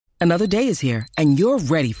Another day is here, and you're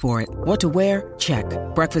ready for it. What to wear? Check.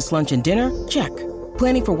 Breakfast, lunch, and dinner? Check.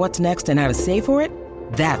 Planning for what's next and how to save for it?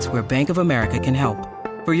 That's where Bank of America can help.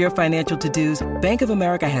 For your financial to-dos, Bank of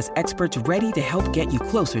America has experts ready to help get you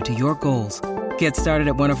closer to your goals. Get started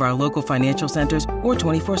at one of our local financial centers or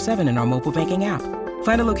 24/7 in our mobile banking app.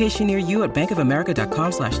 Find a location near you at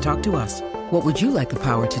bankofamerica.com/talktous. What would you like the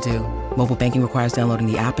power to do? Mobile banking requires downloading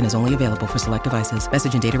the app and is only available for select devices.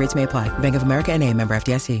 Message and data rates may apply. Bank of America N.A., member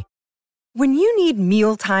FDIC. When you need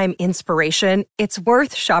mealtime inspiration, it's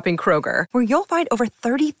worth shopping Kroger, where you'll find over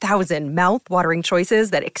 30,000 mouth-watering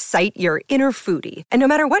choices that excite your inner foodie. And no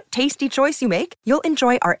matter what tasty choice you make, you'll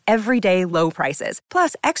enjoy our everyday low prices,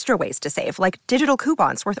 plus extra ways to save, like digital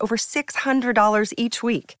coupons worth over $600 each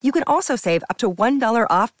week. You can also save up to $1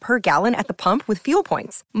 off per gallon at the pump with fuel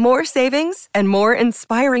points. More savings and more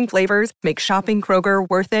inspiring flavors make shopping Kroger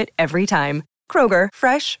worth it every time. Kroger,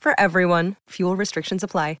 fresh for everyone. Fuel restrictions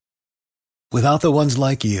apply. Without the ones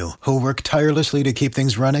like you, who work tirelessly to keep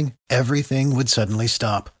things running, everything would suddenly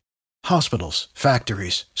stop. Hospitals,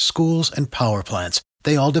 factories, schools, and power plants,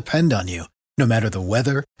 they all depend on you. No matter the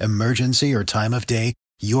weather, emergency, or time of day,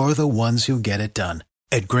 you're the ones who get it done.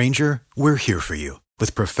 At Grainger, we're here for you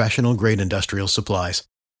with professional-grade industrial supplies.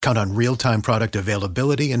 Count on real-time product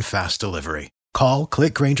availability and fast delivery. Call,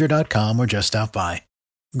 click Grainger.com, or just stop by.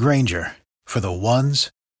 Grainger, for the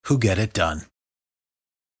ones who get it done.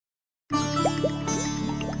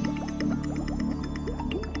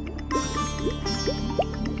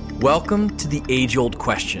 Welcome to the age-old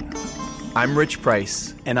question. I'm Rich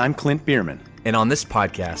Price. And I'm Clint Bierman. And on this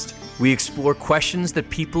podcast, we explore questions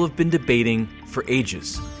that people have been debating for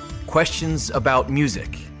ages. Questions about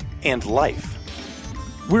music. And life.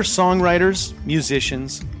 We're songwriters,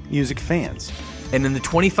 musicians, music fans. And in the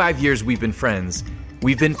 25 years we've been friends,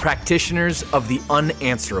 we've been practitioners of the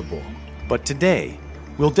unanswerable. But today,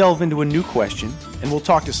 we'll delve into a new question, and we'll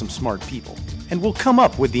talk to some smart people. And we'll come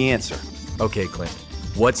up with the answer. Okay, Clint.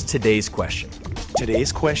 What's today's question?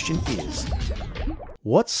 Today's question is,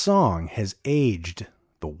 what song has aged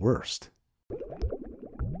the worst?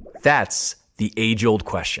 That's the age-old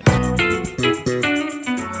question.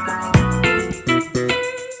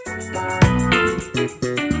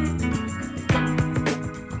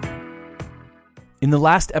 In the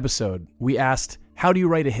last episode, we asked, how do you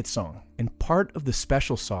write a hit song? And part of the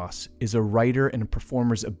special sauce is a writer and a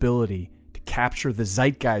performer's ability to capture the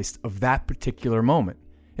zeitgeist of that particular moment.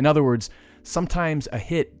 In other words, sometimes a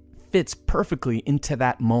hit fits perfectly into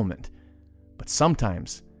that moment. But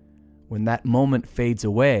sometimes, when that moment fades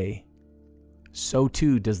away, so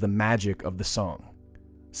too does the magic of the song.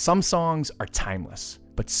 Some songs are timeless,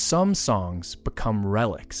 but some songs become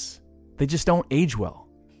relics. They just don't age well.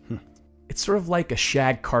 It's sort of like a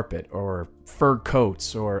shag carpet or fur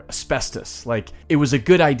coats or asbestos. Like, it was a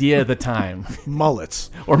good idea at the time. Mullets.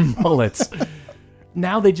 Or mullets.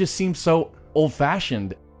 Now they just seem so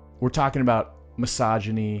old-fashioned. We're talking about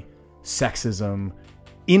misogyny, sexism,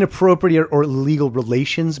 inappropriate or illegal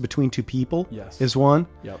relations between two people. Yes. Is one.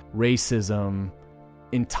 Yep. Racism,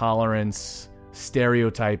 intolerance,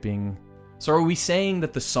 stereotyping. So are we saying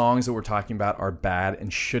that the songs that we're talking about are bad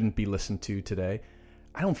and shouldn't be listened to today?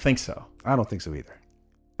 I don't think so. I don't think so either.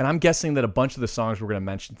 And I'm guessing that a bunch of the songs we're going to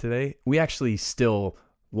mention today, we actually still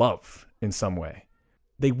love in some way.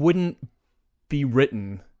 They wouldn't be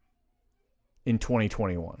written in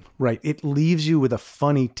 2021. Right. It leaves you with a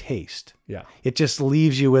funny taste. Yeah. It just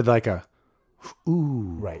leaves you with like a,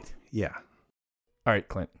 ooh. Right. Yeah. All right,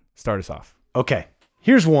 Clint, start us off. Okay.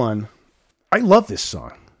 Here's one. I love this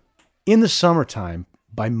song. In the Summertime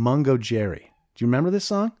by Mungo Jerry. Do you remember this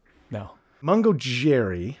song? No. Mungo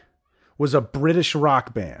Jerry was a British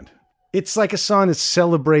rock band. It's like a song that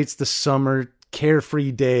celebrates the summer,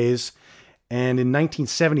 carefree days. And in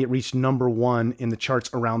 1970, it reached #1 in the charts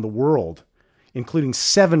around the world, including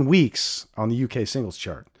 7 weeks on the UK singles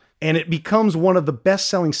chart. And it becomes one of the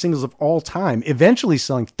best-selling singles of all time, eventually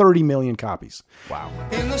selling 30 million copies. Wow.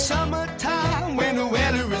 In the summertime, when the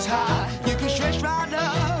weather is high, you can stretch right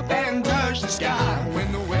up and touch the sky.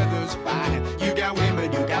 When the weather's fine, you got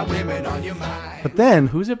women on your mind. But then,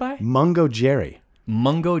 Who's it by? Mungo Jerry.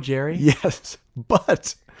 Mungo Jerry? Yes,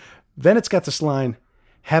 but then it's got this line,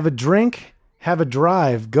 have a drink, have a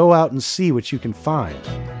drive, go out and see what you can find.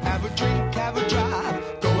 Have a drink, have a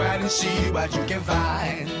drive, go out and see what you can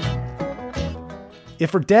find.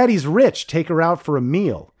 If her daddy's rich, take her out for a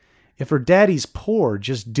meal. If her daddy's poor,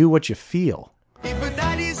 just do what you feel. If her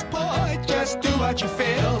daddy's poor, just do what you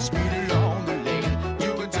feel. Speed along the lane,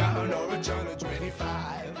 you can turn or return to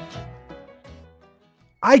 25.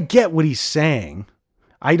 I get what he's saying.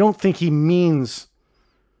 I don't think he means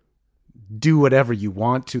do whatever you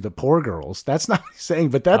want to the poor girls. That's not what he's saying,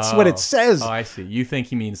 but that's what it says. Oh, I see. You think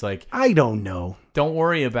he means like, I don't know. don't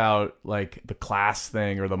worry about like the class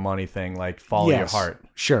thing or the money thing. Like follow your heart.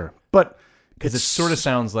 Sure. But Because it sort of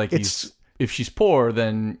sounds like if she's poor,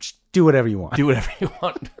 then do whatever you want. do whatever you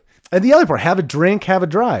want. And the other part, have a drink, have a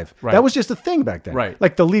drive. Right. That was just a thing back then. Right.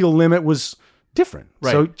 Like the legal limit was different.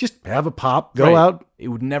 Right. So just have a pop, go Right. out. It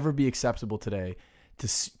would never be acceptable today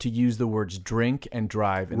to use the words drink and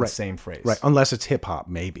drive in the same phrase. Right. Unless it's hip hop,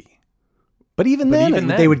 maybe. But even then,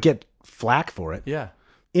 they would get flack for it. Yeah.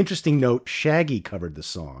 Interesting note, Shaggy covered the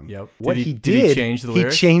song. Yep. What Did he he did, change the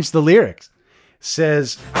lyrics? He changed the lyrics.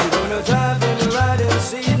 Says,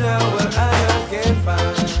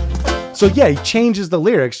 so yeah, he changes the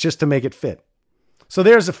lyrics just to make it fit. So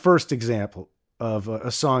there's a first example of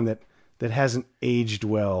a song that hasn't aged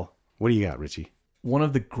well. What do you got, Richie? One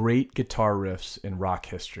of the great guitar riffs in rock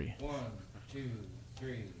history. 1, 2,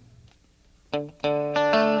 3.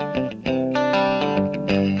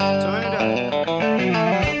 Turn it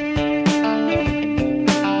up.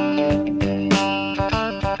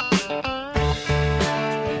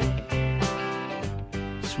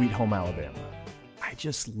 Sweet Home Alabama. I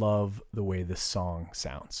just love the way this song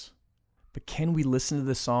sounds. But can we listen to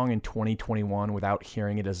this song in 2021 without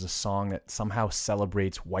hearing it as a song that somehow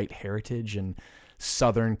celebrates white heritage and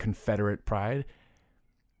Southern Confederate pride?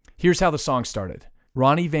 Here's how the song started.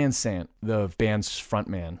 Ronnie Van Sant, the band's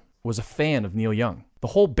frontman, was a fan of Neil Young. The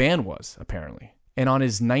whole band was, apparently. And on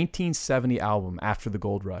his 1970 album, After the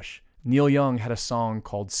Gold Rush, Neil Young had a song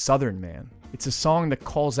called Southern Man. It's a song that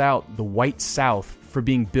calls out the white South for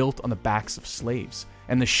being built on the backs of slaves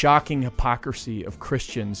and the shocking hypocrisy of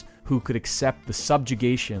Christians who could accept the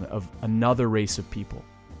subjugation of another race of people.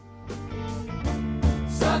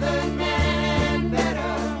 Southern man,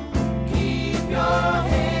 better keep your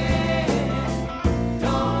head.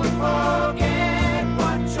 Don't forget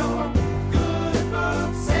what your good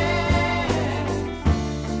book says.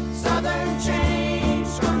 Southern change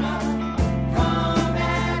gonna come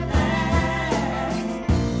at last.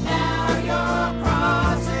 Now your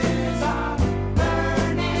crosses are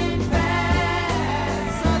burning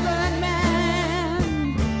fast. Southern man.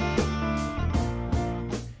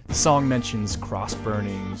 The song mentions cross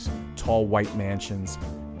burnings, tall white mansions.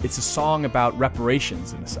 It's a song about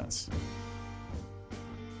reparations in a sense.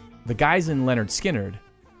 The guys in Lynyrd Skynyrd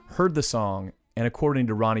heard the song and, according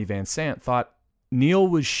to Ronnie Van Sant, thought Neil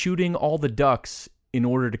was shooting all the ducks in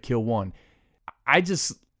order to kill one. I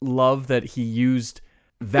just love that he used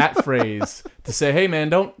that phrase to say, hey man,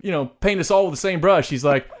 don't, paint us all with the same brush. He's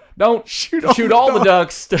like, don't shoot all the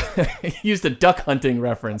ducks. He used a duck hunting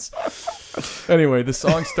reference. Anyway, the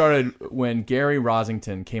song started when Gary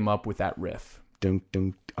Rosington came up with that riff. Dun,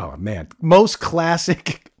 dun. Oh man, most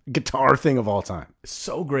classic guitar thing of all time.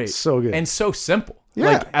 So great. So good. And so simple. Yeah.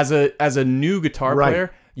 Like as a new guitar Right.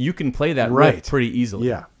 player, you can play that Right. riff pretty easily.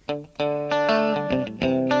 Yeah.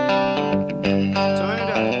 Turn it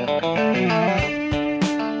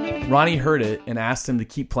up. Ronnie heard it and asked him to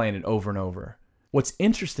keep playing it over and over. What's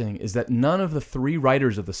interesting is that none of the three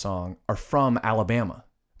writers of the song are from Alabama.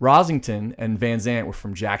 Rosington and Van Sant were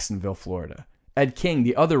from Jacksonville, Florida. Ed King,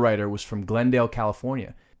 the other writer, was from Glendale,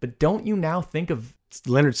 California. But don't you now think of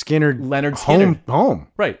Lynyrd Skynyrd. Lynyrd Skynyrd? Home.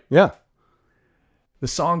 Right. Yeah. The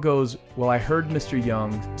song goes, well, I heard Mr.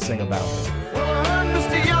 Young sing about it. Well, I heard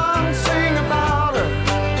Mr. Young sing about her.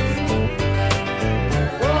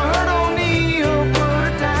 Well, I heard O'Neal put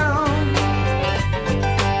it down.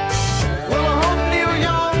 Well, I hope Neil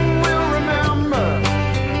Young will remember.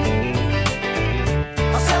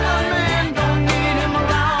 I said that man don't need him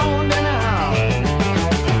around anyhow.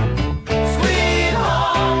 Sweet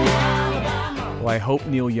home Alabama. Well, I hope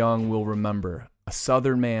Neil Young will remember. A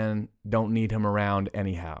Southern man, don't need him around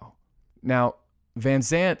anyhow. Now, Van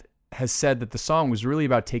Sant has said that the song was really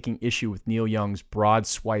about taking issue with Neil Young's broad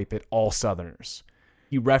swipe at all Southerners.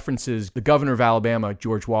 He references the governor of Alabama,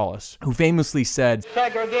 George Wallace, who famously said,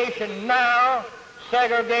 Segregation now,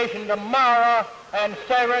 segregation tomorrow, and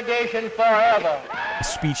segregation forever. a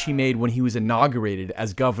speech he made when he was inaugurated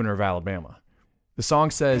as governor of Alabama. The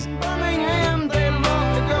song says, Birmingham, they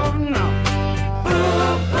love the governor.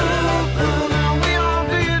 Boo, boo, boo. Now we all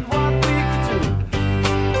did what we could do.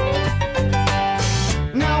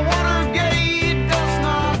 Now Watergate does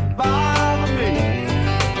not bother me.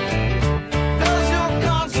 Does your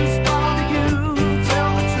conscience bother you?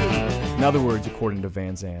 Tell the truth. in other words, according to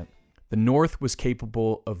Van Sant, the North was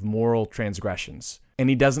capable of moral transgressions, and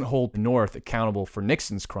he doesn't hold the North accountable for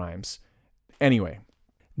Nixon's crimes. Anyway,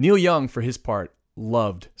 Neil Young, for his part,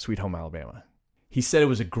 loved Sweet Home Alabama. He said it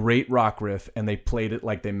was a great rock riff, and they played it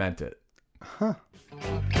like they meant it. Well,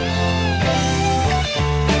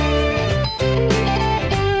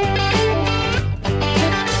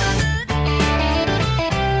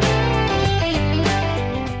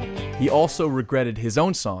 He also regretted his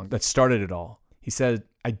own song that started it all. He said,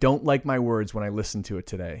 "I don't like my words when I listen to it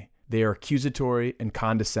today. They are accusatory and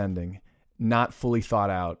condescending, not fully thought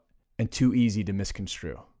out, and too easy to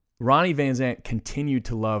misconstrue." Ronnie Van Zant continued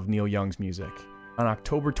to love Neil Young's music. On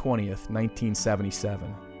October 20th,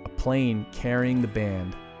 1977, a plane carrying the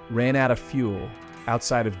band ran out of fuel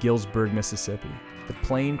outside of Gillsburg, Mississippi. The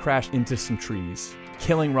plane crashed into some trees,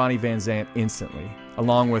 killing Ronnie Van Zant instantly,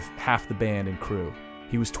 along with half the band and crew.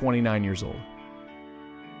 He was 29 years old.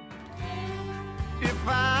 If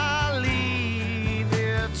I leave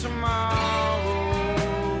here tomorrow,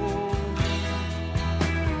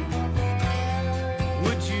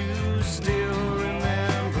 would you still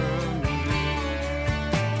remember me?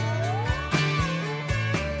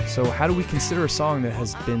 So how do we consider a song that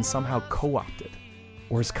has been somehow co-opted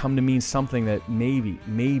or has come to mean something that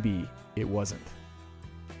maybe it wasn't?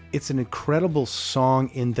 It's an incredible song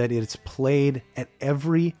in that it's played at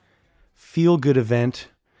every feel-good event,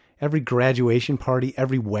 every graduation party,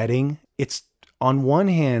 every wedding. It's, on one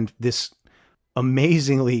hand, this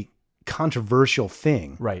amazingly controversial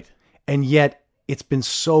thing. Right. And yet it's been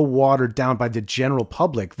so watered down by the general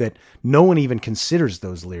public that no one even considers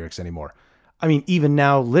those lyrics anymore. I mean, even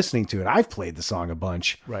now listening to it, I've played the song a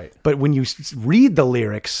bunch. Right. But when you read the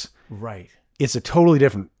lyrics, Right. it's a totally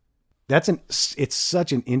different. It's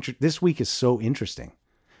such an this week is so interesting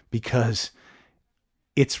because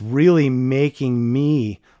it's really making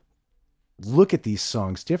me look at these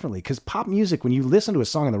songs differently. Because pop music, when you listen to a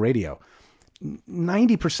song on the radio,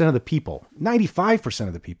 90% of the people, 95%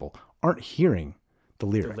 of the people aren't hearing the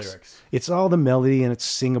lyrics. It's all the melody and it's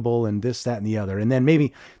singable and this, that, and the other. And then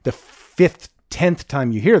maybe the 5th, 10th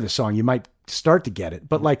time you hear the song, you might start to get it.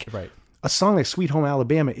 But like a song like Sweet Home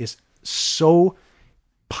Alabama is so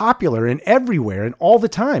popular and everywhere and all the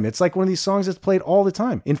time. It's like one of these songs that's played all the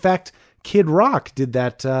time. In fact, Kid Rock did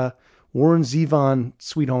that Warren Zevon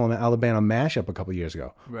Sweet Home Alabama mashup a couple years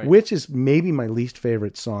ago, which is maybe my least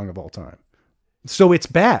favorite song of all time. So it's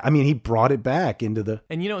bad. I mean, he brought it back into the...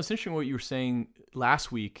 And it's interesting what you were saying last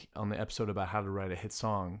week on the episode about how to write a hit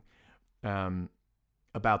song,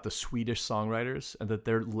 about the Swedish songwriters, and that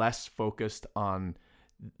they're less focused on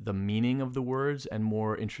the meaning of the words and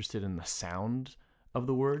more interested in the sound of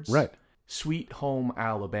the words. Right. Sweet Home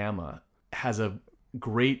Alabama has a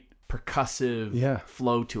great percussive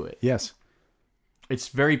flow to it. Yes. It's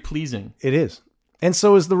very pleasing. It is. And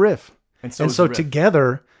so is the riff. And so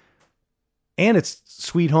together, and it's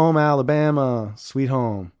Sweet Home Alabama, Sweet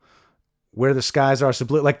Home, where the skies are so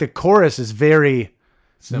blue. Like the chorus is very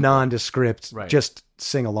simple, nondescript, just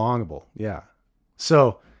sing-alongable. Yeah.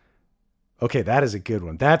 So, okay, that is a good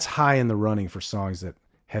one. That's high in the running for songs that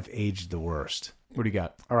have aged the worst. What do you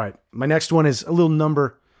got? All right. My next one is a little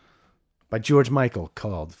number by George Michael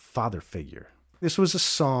called Father Figure. This was a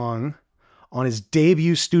song on his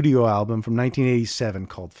debut studio album from 1987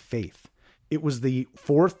 called Faith. It was the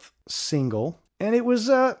 4th single, and it was,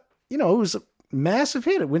 it was a massive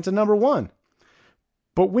hit. It went to number 1.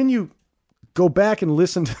 But when you go back and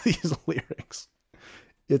listen to these lyrics,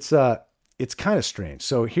 it's kind of strange.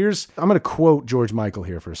 So I'm going to quote George Michael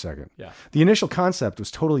here for a second. Yeah. The initial concept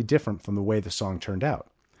was totally different from the way the song turned out.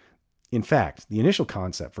 In fact, the initial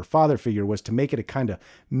concept for Father Figure was to make it a kind of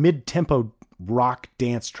mid-tempo rock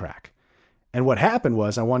dance track. And what happened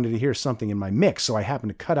was I wanted to hear something in my mix, so I happened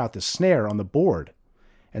to cut out the snare on the board.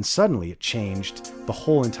 And suddenly it changed the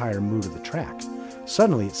whole entire mood of the track.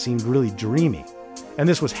 Suddenly it seemed really dreamy. And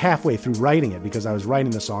this was halfway through writing it because I was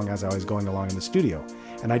writing the song as I was going along in the studio.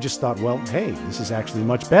 And I just thought, well, hey, this is actually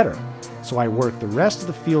much better. So I worked the rest of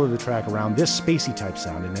the feel of the track around this spacey type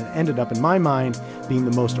sound, and it ended up, in my mind, being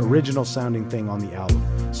the most original sounding thing on the album.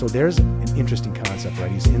 So there's an interesting concept,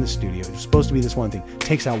 right? He's in the studio. It's supposed to be this one thing.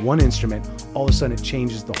 Takes out one instrument. All of a sudden it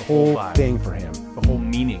changes the whole thing for him. The whole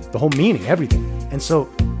meaning. The whole meaning, everything. And so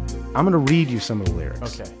I'm going to read you some of the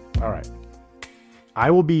lyrics. Okay. All right.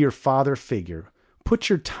 I will be your father figure. Put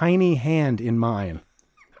your tiny hand in mine.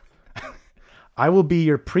 I will be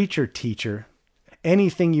your preacher teacher.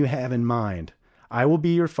 Anything you have in mind. I will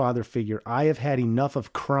be your father figure. I have had enough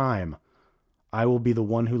of crime. I will be the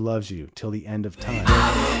one who loves you till the end of time.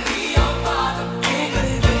 I will be your father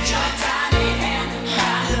figure. Put your tiny hand in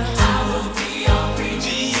mine. I will be your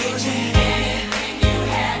preacher teacher. Anything you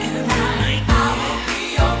have in mind. I will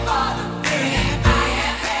be your father figure. I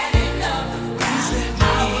have had enough of crime.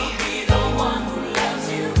 I will be the one who loves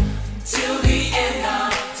you till the end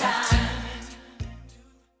of time.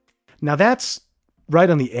 Now that's right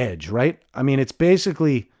on the edge, right? I mean, it's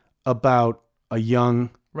basically about a young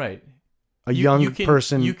Right.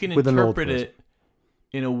 person you can with an old interpret person. it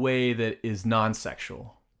in a way that is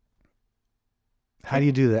non-sexual. How do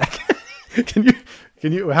you do that? Can you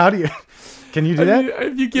do that?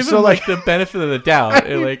 If you give So, him like- the benefit of the doubt,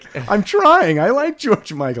 I'm trying. I like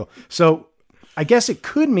George Michael. So I guess it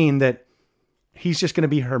could mean that he's just going to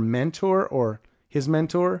be her mentor or his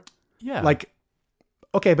mentor. yeah, Like,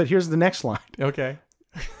 okay, but here's the next line. okay,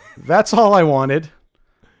 That's all I wanted.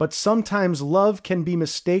 But sometimes love can be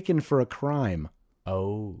mistaken for a crime.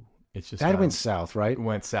 oh, it's just That went south, right?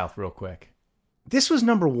 went south real quick. This was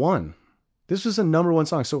number one. This was a number one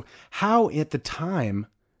song. So how at the time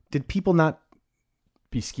did people not?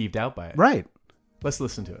 Be skeeved out by it. Right. Let's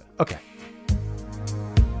listen to it. Okay.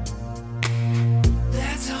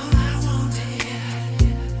 That's all I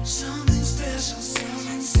wanted. Something special,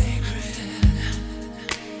 something sacred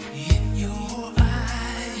in your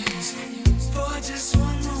eyes. For just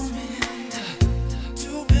one moment,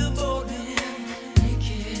 to be bold and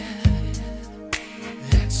naked.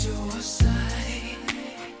 That's your side.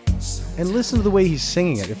 And listen to the way he's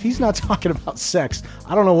singing it. If he's not talking about sex,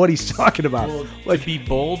 I don't know what he's talking about. Like, to be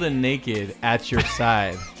bold and naked at your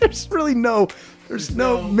side. There's really no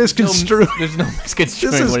misconstruing. There's no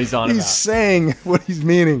misconstruing what he's on he's about. saying what he's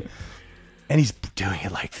meaning. And he's doing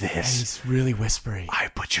it like And this. he's really whispering. I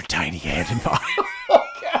put your tiny hand in mine.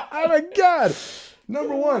 Oh my God.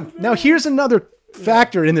 Number one. Now here's another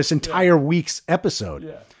factor in this entire week's episode.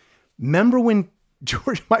 Yeah. Remember when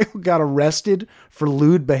George Michael got arrested for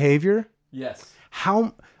lewd behavior? Yes.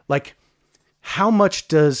 How much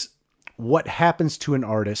does what happens to an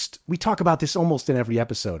artist, we talk about this almost in every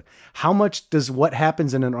episode, how much does what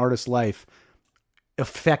happens in an artist's life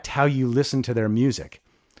affect how you listen to their music?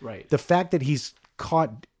 Right. The fact that he's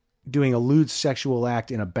caught doing a lewd sexual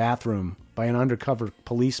act in a bathroom by an undercover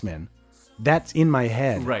policeman, that's in my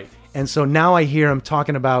head. Right. And so now I hear him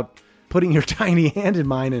talking about putting your tiny hand in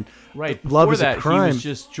mine and Right. love Before is that, a crime. he was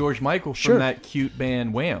just George Michael from Sure. that cute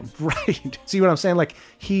band Wham. Right. See what I'm saying? Like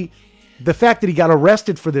the fact that he got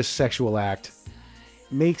arrested for this sexual act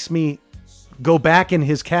makes me go back in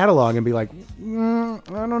his catalog and be like, I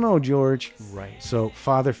don't know, George. Right. So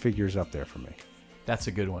father figure's up there for me. That's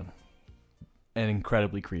a good one. And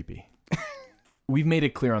incredibly creepy. We've made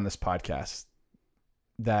it clear on this podcast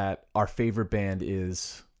that our favorite band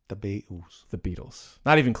is The Beatles. the Beatles.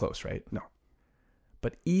 Not even close, right? No.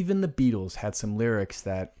 But even the Beatles had some lyrics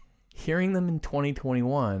that, hearing them in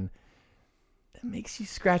 2021, it makes you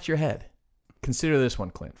scratch your head. Consider this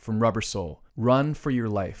one, Clint, from Rubber Soul. Run for your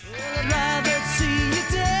life. I'd rather see you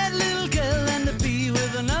dead, little girl, than to be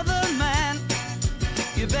with another man.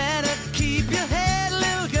 You better keep your head,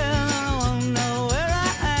 little girl, I won't know where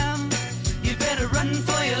I am. You better run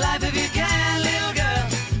for your life if you can, little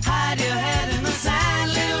girl. Hide your head in the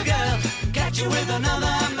sand, little girl. Catch you with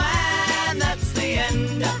another man. That's the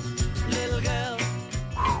end, little girl.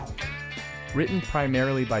 Written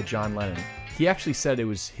primarily by John Lennon. He actually said it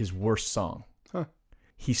was his worst song.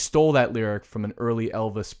 He stole that lyric from an early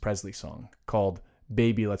Elvis Presley song called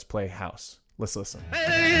Baby, Let's Play House. Let's listen.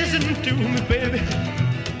 Listen to me, baby.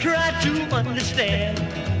 Try to understand.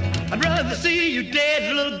 I'd rather see you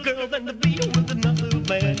dead, little girl, than to be with another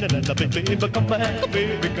man. And the baby come back,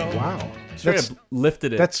 baby come. Wow. Straight That's, up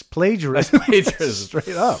lifted it. that's plagiarism. That's plagiarism.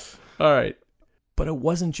 Straight up. All right. But it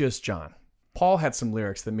wasn't just John. Paul had some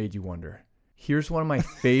lyrics that made you wonder. Here's one of my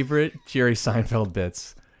favorite Jerry Seinfeld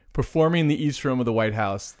bits. Performing in the East Room of the White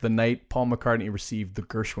House the night Paul McCartney received the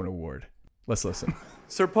Gershwin Award. Let's listen.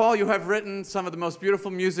 Sir Paul, you have written some of the most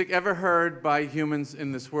beautiful music ever heard by humans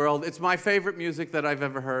in this world. It's my favorite music that I've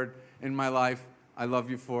ever heard in my life. I love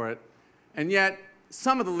you for it. And yet,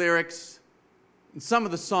 some of the lyrics and some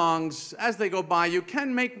of the songs, as they go by you,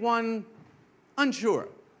 can make one unsure,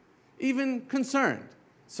 even concerned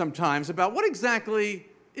sometimes about what exactly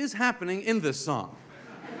is happening in this song.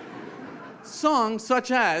 Songs such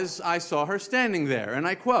as I Saw Her Standing There, and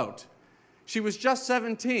I quote, "She was just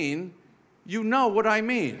 17, you know what I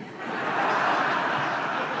mean."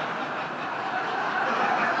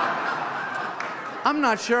 I'm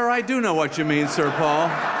not sure I do know what you mean, Sir Paul.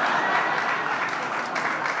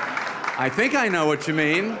 I think I know what you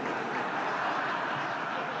mean.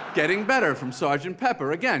 Getting Better from Sgt.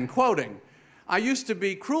 Pepper, again, quoting, "I used to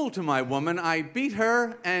be cruel to my woman. I beat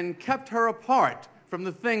her and kept her apart from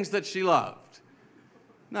the things that she loved."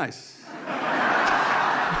 Nice.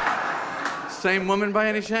 Same woman by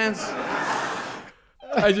any chance?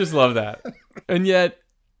 I just love that. And yet,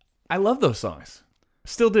 I love those songs.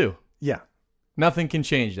 Still do. Yeah. Nothing can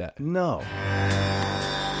change that. No.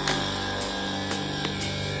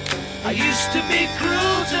 I I used to be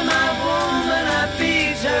cruel to my woman, I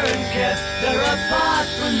beat her and kept her apart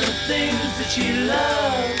from the things that she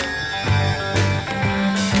loved.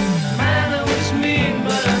 Man, I was mean,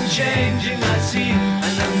 but I'm changing, I see,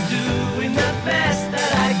 and I'm doing the best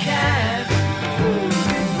that I can.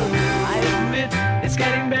 I admit it's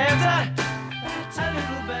getting better, a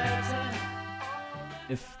little better.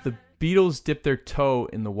 If the Beatles dipped their toe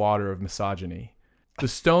in the water of misogyny, the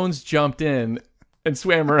Stones jumped in and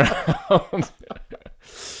swam around.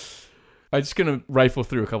 I'm just going to rifle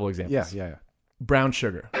through a couple examples. Yeah. Brown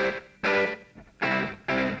Sugar.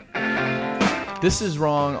 This is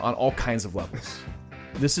wrong on all kinds of levels.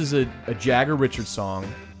 This is a Jagger Richards song,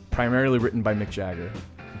 primarily written by Mick Jagger.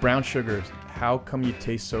 Brown Sugar, how come you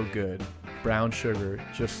taste so good? Brown sugar,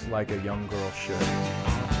 just like a young girl should.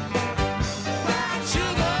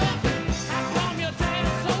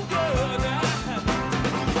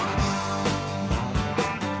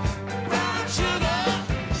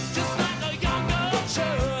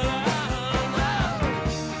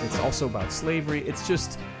 Also about slavery. It's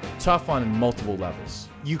just tough on multiple levels.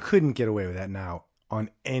 You couldn't get away with that now on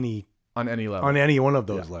any level. On any one of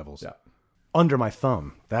those levels. Yeah. Under My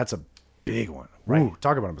Thumb. That's a big one. Right. Ooh,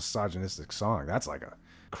 talk about a misogynistic song. That's like a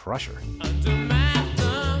crusher. Under my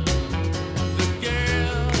thumb, the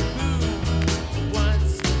girl who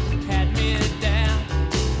once had me down.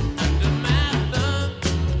 Under my thumb,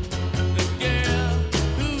 the girl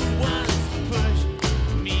who once pushed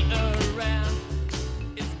me around.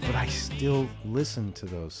 But I still listen to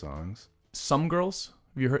those songs. Some Girls.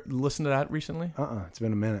 Have you listened to that recently? It's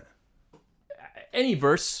been a minute. Any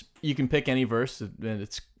verse, you can pick any verse, and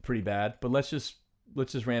it's pretty bad. But let's just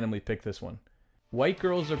randomly pick this one. White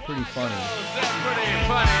girls are pretty funny. They're pretty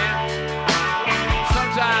funny.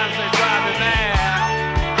 Sometimes they drive me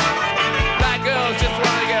mad. Black girls just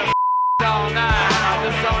want to get all night. I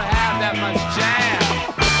just don't have that much jam.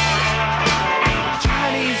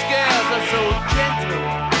 Chinese girls are so gentle.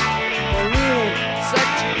 They're really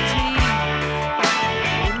such a tease.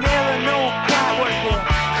 You never know quite what they're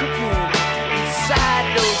cooking inside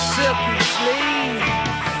those silky sleeves.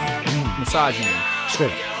 Misogyny.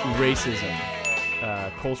 Straight up. Racism.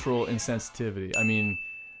 Cultural insensitivity. I mean,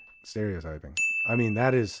 Stereotyping. I mean,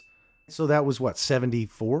 that is... So that was what,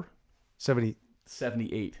 74?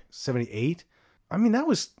 78. 78? I mean, that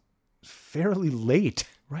was fairly late.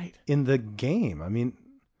 Right. In the game. I mean,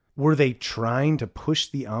 were they trying to push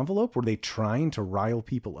the envelope? Were they trying to rile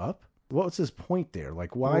people up? What was his point there?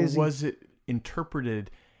 Like, why was it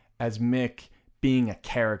interpreted as Mick being a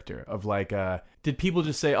character of like did people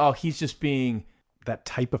just say, oh, he's just being that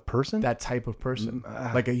type of person? That type of person.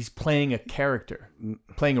 Like he's playing a character,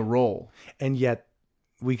 playing a role. And yet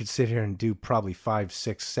we could sit here and do probably 5,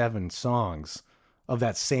 6, 7 songs of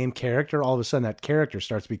that same character. All of a sudden that character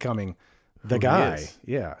starts becoming the guy.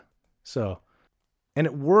 Yeah. So, and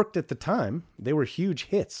it worked at the time. They were huge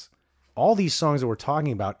hits. All these songs that we're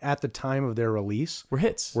talking about at the time of their release were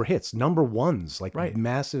hits. Number ones, like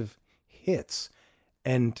massive hits.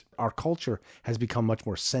 And our culture has become much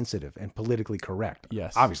more sensitive and politically correct.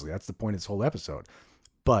 Yes. Obviously, that's the point of this whole episode.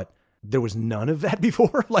 But there was none of that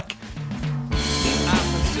before. Like, I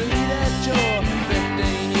can see that you're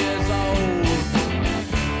 15 years old.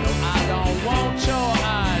 No, I don't want your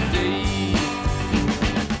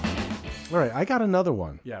ID. All right, I got another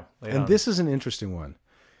one. Yeah. And this is an interesting one.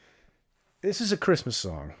 This is a Christmas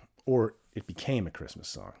song, or it became a Christmas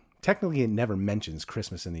song. Technically, it never mentions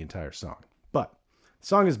Christmas in the entire song. But the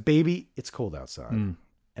song is Baby, It's Cold Outside.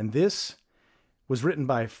 And this was written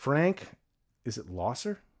by Frank, is it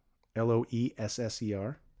Loesser? Loesser?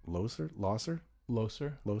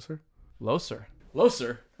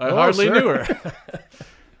 Loesser? I hardly knew her.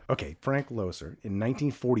 Okay, Frank Loesser in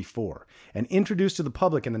 1944 and introduced to the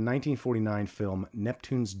public in the 1949 film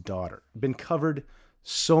Neptune's Daughter. Been covered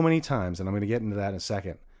so many times, and I'm going to get into that in a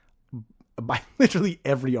second, by literally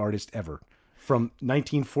every artist ever from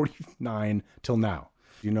 1949 till now.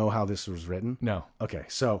 Do you know how this was written? No. Okay,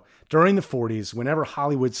 so during the 40s, whenever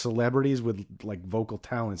Hollywood celebrities with like vocal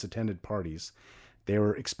talents attended parties, they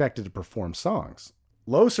were expected to perform songs.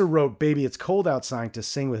 Loesser wrote Baby It's Cold Outside to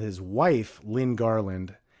sing with his wife, Lynn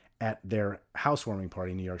Garland, at their housewarming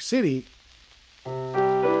party in New York City.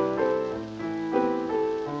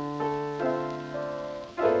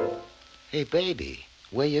 Hey, baby,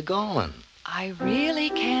 where you going? I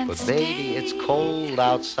really can't But stay. baby, it's cold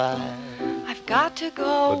outside. I've got to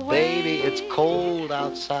go But away. baby, it's cold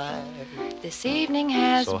outside. This evening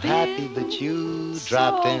has So been happy that you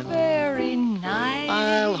dropped so in. very nice.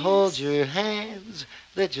 I'll hold your hands.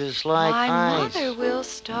 They're just like My ice. mother will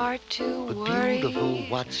start to But worry. beautiful,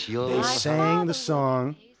 what's your They sang the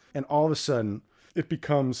song And all of a sudden, it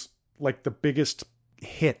becomes like the biggest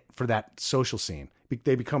hit for that social scene.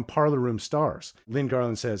 They become parlor room stars. Lynn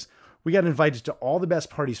Garland says, "We got invited to all the best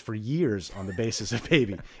parties for years on the basis of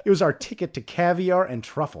Baby. It was our ticket to caviar and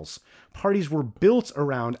truffles. Parties were built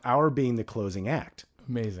around our being the closing act."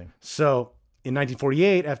 Amazing. So in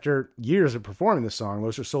 1948, after years of performing the song,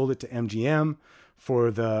 Loesser sold it to MGM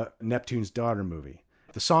for the Neptune's Daughter movie.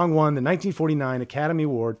 The song won the 1949 Academy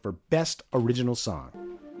Award for Best Original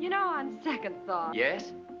Song. You know, on second thought,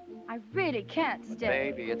 Yes? I really can't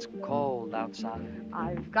stay. Baby, it's cold outside.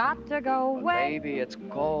 I've got to go away. Baby, it's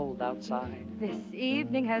cold outside. This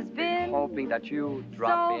evening has been Hoping that you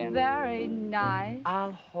drop so in. very nice.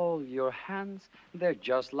 I'll hold your hands. They're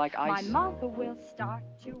just like My ice. mother will start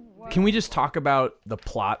to work. Can we just talk about the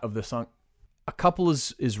plot of the song? A couple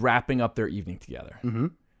is wrapping up their evening together. Mm-hmm.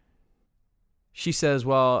 She says,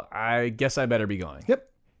 well, I guess I better be going. Yep.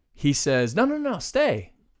 He says, no,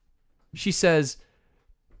 stay. She says,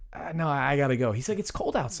 no, I got to go. He's like, it's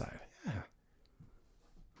cold outside. Yeah.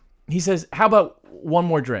 He says, how about one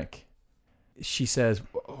more drink? She says,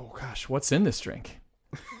 oh, gosh, what's in this drink?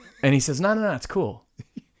 And he says, no, it's cool.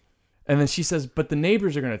 And then she says, but the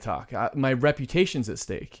neighbors are going to talk. My reputation's at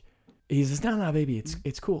stake. He says, no, baby,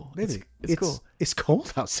 it's cool. Baby, it's cool. It's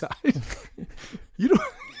cold outside. You don't...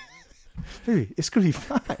 Baby, it's going to be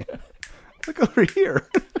fine. Look over here.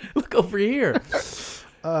 Look over here.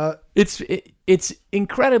 It's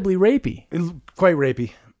incredibly rapey. It's quite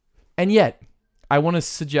rapey. And yet, I want to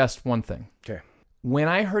suggest one thing. Okay. When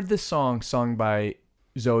I heard this song sung by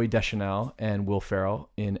Zooey Deschanel and Will Ferrell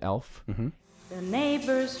in Elf, The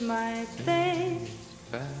neighbors might think,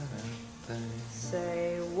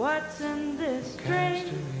 say, what's in this drink?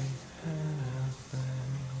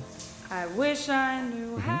 I wish I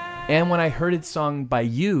knew how. and when I heard it sung by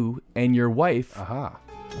you and your wife,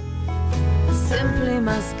 Simply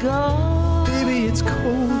must go. Baby, it's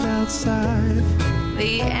cold outside.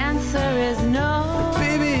 The answer is no.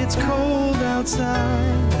 Baby, it's cold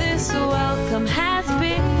outside. This welcome has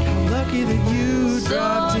been I'm lucky that you so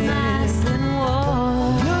dropped in. nice and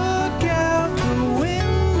warm. Look out the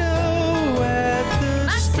window at the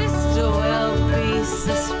My sister will be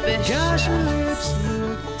suspicious. Gosh, your lips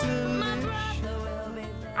look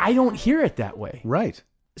I don't hear it that way. Right.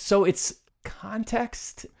 So it's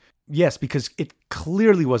context. Yes, because it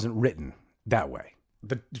clearly wasn't written that way.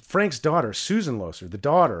 Frank's daughter, Susan Loesser, the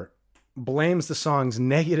daughter, blames the song's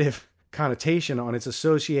negative connotation on its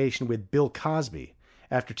association with Bill Cosby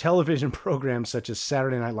after television programs such as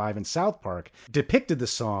Saturday Night Live and South Park depicted the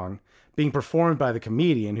song being performed by the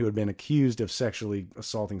comedian who had been accused of sexually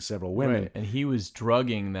assaulting several women. Right, and he was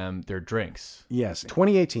drugging them their drinks. Yes. In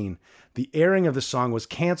 2018, the airing of the song was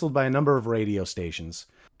canceled by a number of radio stations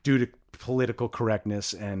due to political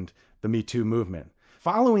correctness and the Me Too movement.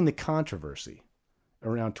 Following the controversy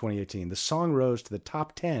around 2018, the song rose to the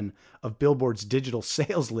top 10 of Billboard's digital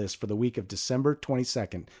sales list for the week of December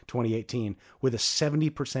 22nd, 2018, with a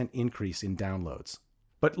 70% increase in downloads.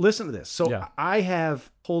 But listen to this. So I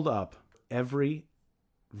have pulled up every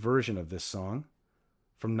version of this song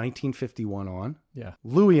from 1951 on. Yeah.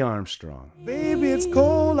 Louis Armstrong, Baby, it's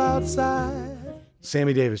cold outside.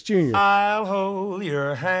 Sammy Davis Jr., I'll hold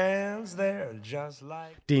your hands there just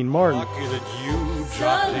like Dean Martin, lucky that you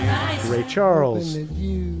dropped in. Ray Charles, Hoping that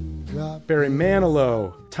you dropped Barry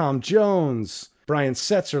Manilow, Tom Jones, Brian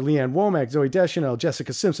Setzer, Leanne Womack, Zooey Deschanel,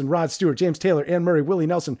 Jessica Simpson, Rod Stewart, James Taylor, Anne Murray, Willie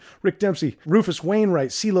Nelson, Rick Dempsey, Rufus Wainwright,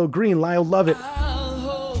 CeeLo Green, Lyle Lovett. I'll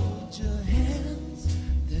hold your hands,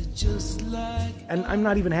 they're just like. And I'm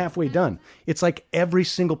not even halfway done. It's like every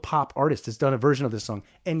single pop artist has done a version of this song.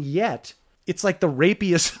 And yet, it's like the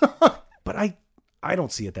rapiest song. But I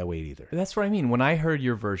don't see it that way either. That's what I mean. When I heard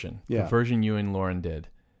your version, the version you and Lauren did,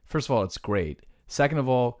 first of all, it's great. Second of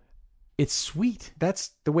all, it's sweet.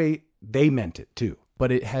 That's the way they meant it too.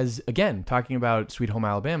 But it has, again, talking about Sweet Home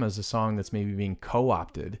Alabama as a song that's maybe being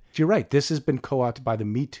co-opted. You're right. This has been co-opted by the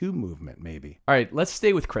Me Too movement, maybe. All right, let's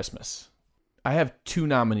stay with Christmas. I have two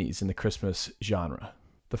nominees in the Christmas genre.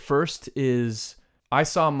 The first is I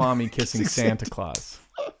Saw Mommy Kissing Santa Claus.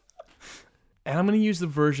 And I'm going to use the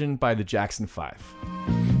version by the Jackson 5.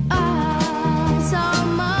 I saw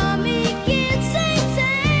Mommy kissing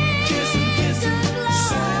Santa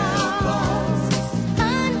Claus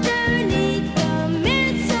underneath the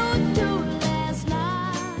mistletoe last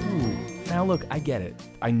night. Now, look, I get it.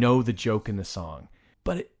 I know the joke in the song.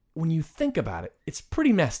 But when you think about it, it's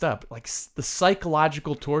pretty messed up. Like the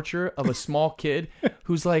psychological torture of a small kid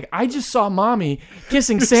who's like, I just saw Mommy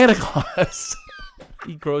kissing Santa Claus.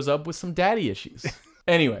 He grows up with some daddy issues.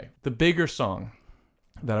 Anyway, the bigger song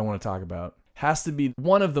that I want to talk about has to be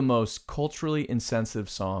one of the most culturally insensitive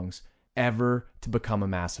songs ever to become a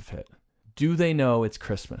massive hit. Do They Know It's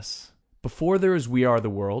Christmas? Before there was We Are the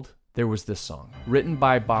World, there was this song, written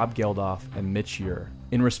by Bob Geldof and Mitch Ure,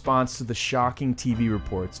 in response to the shocking TV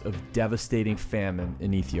reports of devastating famine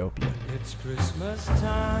in Ethiopia. It's Christmas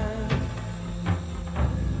time.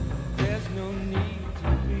 There's no need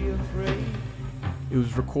to be afraid. It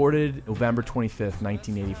was recorded November 25th,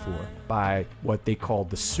 1984, by what they called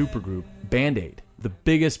the supergroup Band Aid, the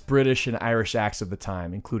biggest British and Irish acts of the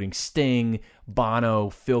time, including Sting, Bono,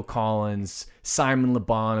 Phil Collins, Simon Le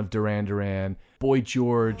Bon of Duran Duran, Boy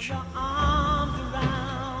George, Arms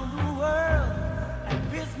around the world at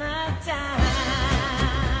Christmas time.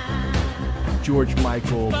 George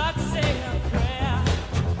Michael, But say a prayer.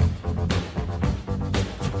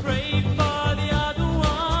 Pray for the other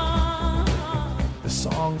one. The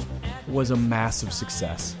song was a massive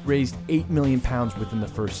success, raised £8 million within the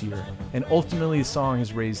first year, and ultimately the song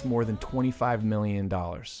has raised more than $25 million.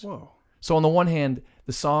 Whoa. So on the one hand,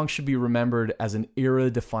 the song should be remembered as an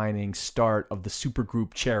era-defining start of the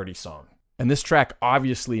supergroup charity song. And this track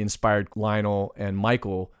obviously inspired Lionel and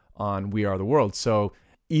Michael on We Are the World, so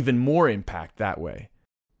even more impact that way.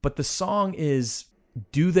 But the song is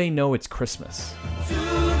Do They Know It's Christmas? Do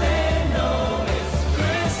they know it's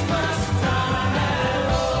Christmas time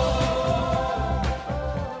at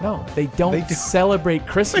all? No, they don't celebrate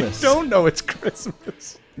Christmas. They don't know it's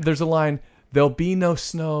Christmas. There's a line, there'll be no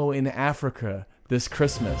snow in Africa this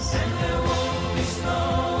Christmas. And there won't be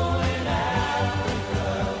snow in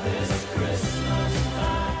Africa this Christmas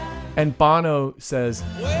time. And Bono says,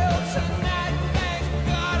 Well, tonight, thank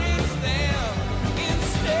God it's them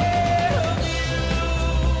instead of you.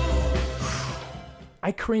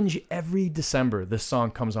 I cringe every December this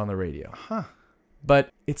song comes on the radio. Huh. But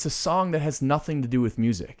it's a song that has nothing to do with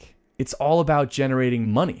music. It's all about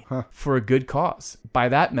generating money for a good cause. By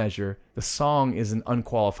that measure, the song is an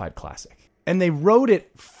unqualified classic. And they wrote it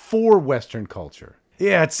for Western culture.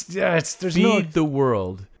 Yeah, there's Feed the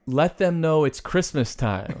world. Let them know it's Christmas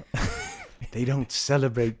time. They don't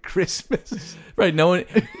celebrate Christmas. Right, no one,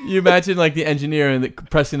 you imagine like the engineer and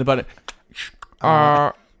pressing the button.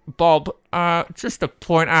 Bob, just to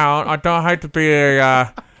point out, I don't hate to be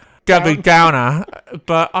a Debbie Downer,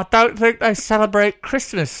 but I don't think they celebrate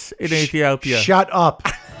Christmas in Ethiopia. Shut up.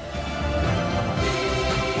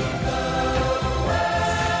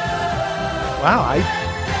 Wow, I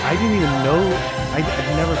didn't even know. I'd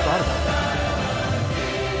never thought about that.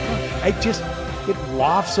 It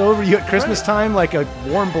wafts over you at Christmas time like a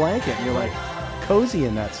warm blanket. And you're like cozy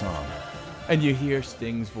in that song. And you hear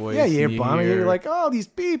Sting's voice. Yeah, you hear Bono. You're like, oh, these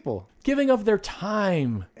people. Giving of their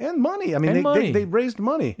time. And money. I mean, they raised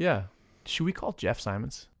money. Yeah. Should we call Jeff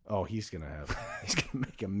Simons? Oh, he's gonna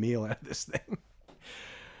make a meal out of this thing.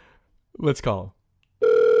 Let's call him.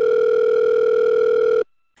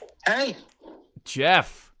 Hey.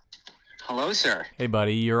 Jeff. Hello, sir. Hey,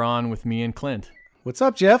 buddy. You're on with me and Clint. What's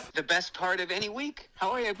up, Jeff? The best part of any week.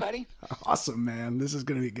 How are you, buddy? Awesome, man. This is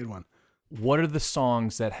gonna be a good one. What are the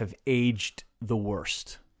songs that have aged the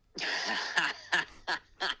worst?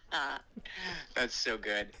 That's so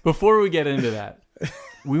good. Before we get into that,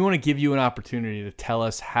 we want to give you an opportunity to tell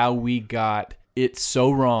us how we got it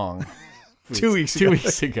so wrong 2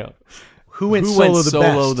 weeks ago. Who went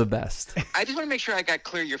solo the best? I just want to make sure I got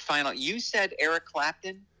clear your final. You said Eric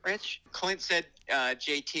Clapton, Rich. Clint said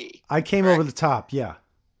JT. I came over the top, yeah.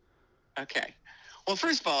 Okay. Well,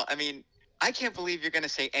 first of all, I mean, I can't believe you're going to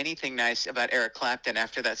say anything nice about Eric Clapton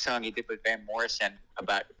after that song he did with Van Morrison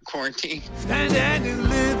about quarantine. Stand and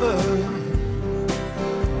deliver.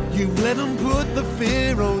 You've let them put the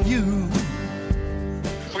fear on you.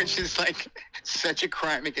 Which is like such a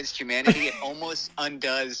crime against humanity. It almost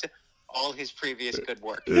undoes all his previous good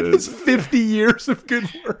work. It's 50 years of good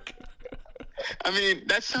work. I mean,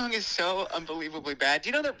 that song is so unbelievably bad. Do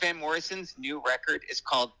you know that Van Morrison's new record is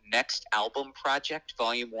called Next Album Project,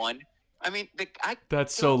 Volume 1? I mean,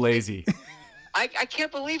 That's so lazy. I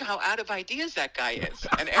can't believe how out of ideas that guy is.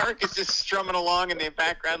 And Eric is just strumming along in the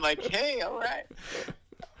background like, hey, all right.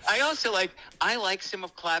 I also I like some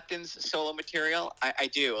of Clapton's solo material. I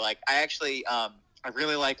do. I actually, I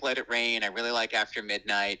really like Let It Rain. I really like After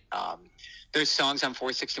Midnight. There's songs on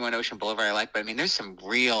 461 Ocean Boulevard I like, but I mean, there's some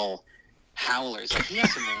real howlers. He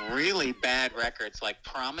has some really bad records. Like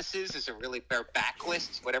Promises is a really bad,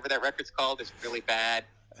 Backlist, whatever that record's called, is really bad.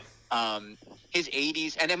 His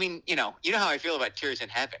 80s, and I mean, you know how I feel about Tears in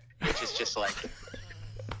Heaven, which is just like.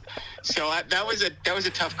 So that was a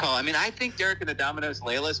tough call. I mean, I think Derek and the Dominoes,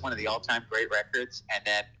 Layla is one of the all-time great records, and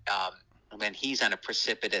then he's on a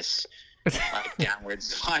precipitous like downward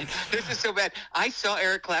slide. This is so bad. I saw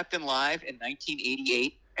Eric Clapton live in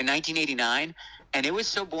 1988 and 1989, and it was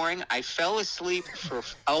so boring. I fell asleep for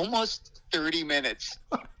almost 30 minutes,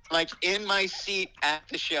 like in my seat at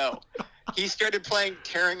the show. He started playing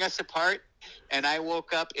Tearing Us Apart, and I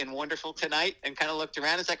woke up in Wonderful Tonight and kind of looked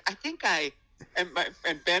around. It's like, I think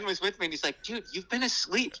and Ben was with me, and he's like, dude, you've been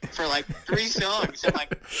asleep for like 3 songs. I'm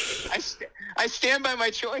like, I stand by my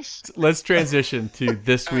choice. Let's transition to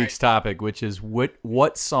this week's topic, which is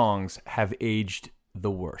what songs have aged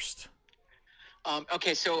the worst?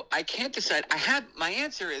 Okay, so I can't decide. My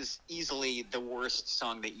answer is easily the worst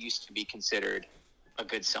song that used to be considered a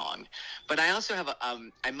good song. But I also have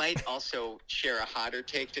I might also share a hotter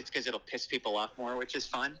take just because it'll piss people off more, which is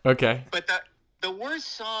fun. Okay. But the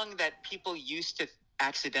worst song that people used to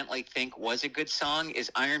accidentally think was a good song is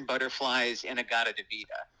Iron Butterflies'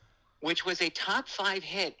 In-A-Gadda-Da-Vida, which was a top 5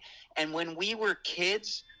 hit. And when we were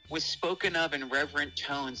kids, was spoken of in reverent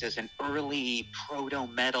tones as an early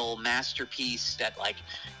proto-metal masterpiece that like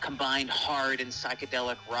combined hard and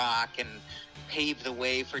psychedelic rock and paved the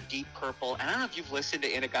way for Deep Purple. And I don't know if you've listened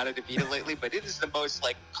to In-A-Gadda-Da-Vida lately, but it is the most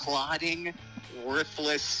like plodding,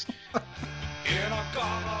 worthless...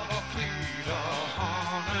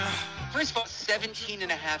 First of all, 17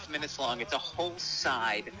 and a half minutes long. It's a whole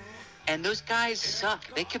side. And those guys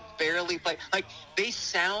suck. They could barely play. Like, they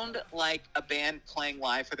sound like a band playing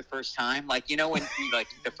live for the first time. Like, you know, when you, like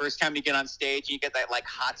the first time you get on stage, you get that like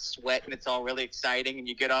hot sweat and it's all really exciting, and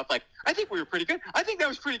you get off like, I think we were pretty good. I think that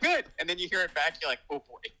was pretty good. And then you hear it back, you're like, oh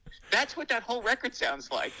boy. That's what that whole record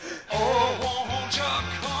sounds like. Oh, won't you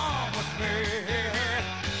come with me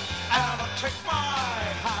and take my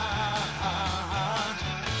hand?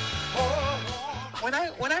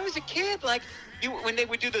 When I was a kid, like when they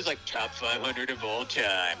would do those like top 500 of all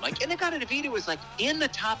time, like In-A-Gadda-Da-Vida was like in the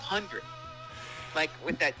top 100, like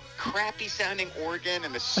with that crappy sounding organ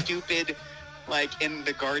and the stupid like In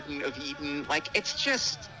the Garden of Eden. Like it's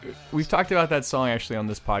just. We've talked about that song actually on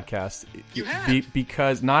this podcast. You have?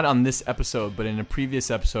 Because not on this episode, but in a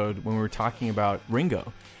previous episode when we were talking about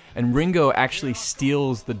Ringo. And Ringo actually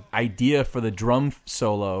steals the idea for the drum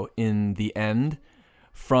solo in the end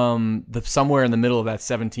from somewhere in the middle of that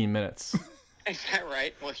 17 minutes. Is that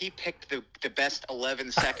right? Well, he picked the best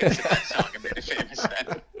 11 seconds of that song and made it famous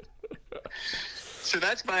then. So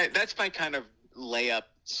that's my kind of layup,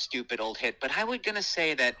 stupid old hit. But I was gonna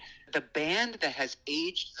say that the band that has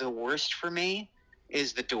aged the worst for me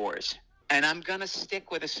is The Doors, and I'm gonna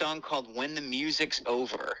stick with a song called "When the Music's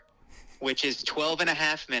Over," which is 12 and a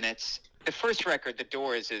half minutes. The first record, The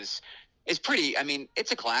Doors, is pretty, I mean,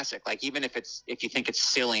 it's a classic. Like, even if you think it's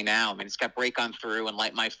silly now, I mean, it's got Break On Through and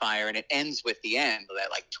Light My Fire, and it ends with the end,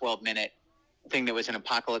 that like 12-minute thing that was in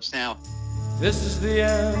Apocalypse Now. This is the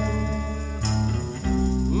end,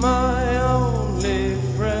 my only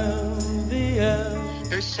friend, the end.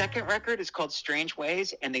 Their second record is called Strange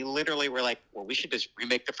Ways, and they literally were like, well, we should just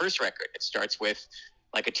remake the first record. It starts with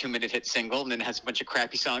like a 2-minute hit single, and then it has a bunch of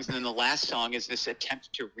crappy songs, and then the last song is this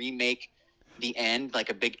attempt to remake the end, like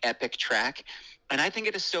a big epic track. And I think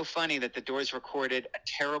it is so funny that The Doors recorded a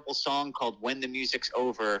terrible song called When the Music's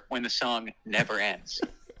Over when the song never ends.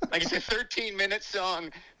 Like, it's a 13-minute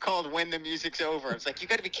song called When the Music's Over. It's like, you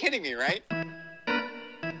gotta be kidding me, right?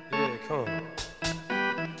 Yeah, come on.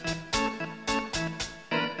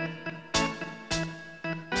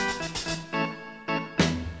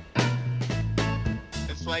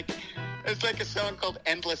 It's like a song called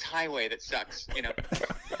Endless Highway that sucks, you know.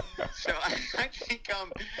 So I think,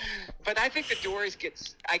 but I think The Doors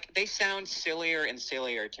they sound sillier and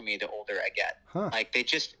sillier to me the older I get. Huh. Like they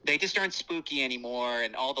just aren't spooky anymore,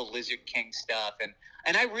 and all the Lizard King stuff,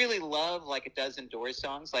 and I really love like a dozen Doors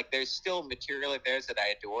songs. Like there's still material of theirs that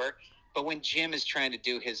I adore, but when Jim is trying to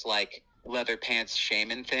do his like leather pants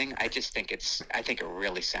shaman thing, I think it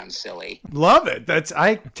really sounds silly. Love it.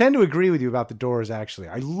 I tend to agree with you about The Doors. Actually,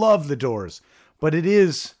 I love The Doors, but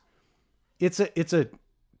it's a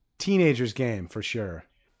teenager's game for sure.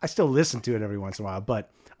 I still listen to it every once in a while,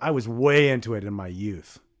 but I was way into it in my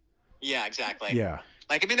youth. Yeah, exactly. Yeah.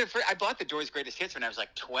 Like, I mean, I bought The Doors' Greatest Hits when I was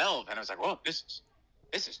like 12, and I was like, whoa, this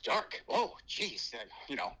is dark. Whoa, geez,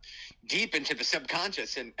 you know, deep into the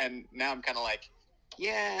subconscious, and now I'm kind of like,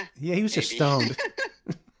 yeah. Yeah, he was just stoned.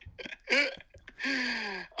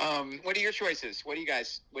 What are your choices? What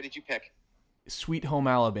did you pick? Sweet Home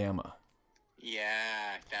Alabama.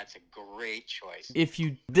 Yeah, that's a great choice. If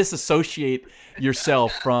you disassociate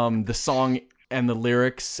yourself from the song and the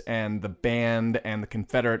lyrics and the band and the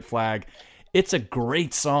Confederate flag, it's a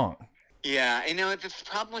great song. Yeah, you know, the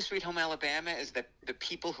problem with Sweet Home Alabama is that the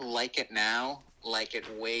people who like it now like it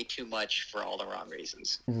way too much for all the wrong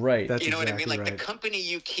reasons. Right. That's You know what I mean? exactly Like right. the company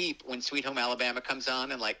you keep when Sweet Home Alabama comes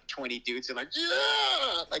on and like 20 dudes are like,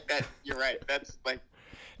 yeah, like that. You're right. That's like,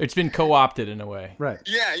 It's been co-opted in a way. Right.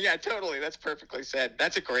 yeah, totally. That's perfectly said.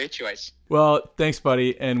 That's a great choice. Well, thanks,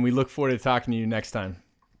 buddy, and we look forward to talking to you next time.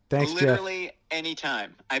 Thanks, Jeff. Literally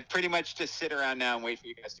anytime. I pretty much just sit around now and wait for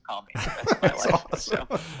you guys to call me. That's my life. So,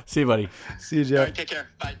 See you, buddy. See you, all Jeff. right, take care.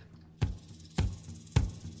 Bye.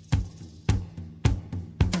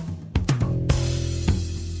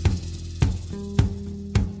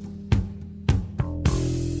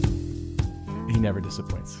 He never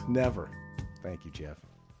disappoints. Never. Thank you, Jeff.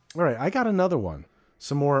 All right, I got another one.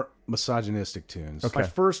 Some more misogynistic tunes. Okay. My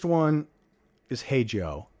first one is Hey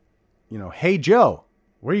Joe. You know, Hey Joe,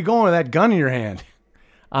 where you going with that gun in your hand?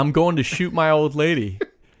 I'm going to shoot my old lady.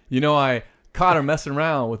 You know, I caught her messing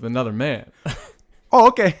around with another man. Oh,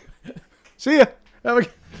 okay. See ya. Have a...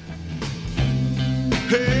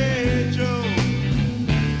 Hey Joe,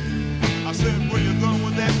 I said, where you going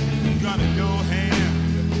with that gun in your hand?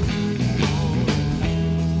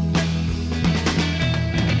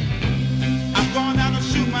 I'm going down to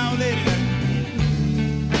shoot my old lady.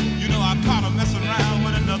 You know I caught her messing around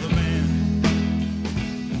with another man.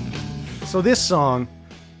 So this song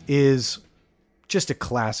is just a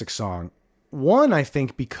classic song. One, I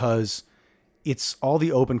think, because it's all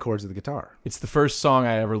the open chords of the guitar. It's the first song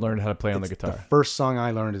I ever learned how to play on the guitar. The first song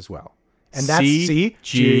I learned as well. And that's C,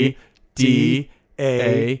 G, D,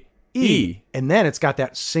 A, E. And then it's got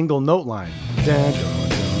that single note line. Dun, dun,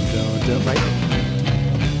 dun, dun, dun, right?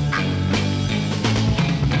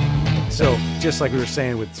 So just like we were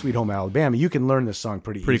saying with Sweet Home Alabama, you can learn this song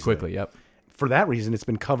pretty easily. quickly, yep. For that reason, it's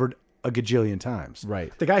been covered a gajillion times.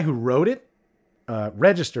 Right. The guy who wrote it,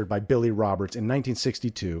 registered by Billy Roberts in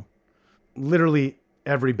 1962. Literally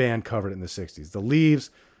every band covered it in the 60s. The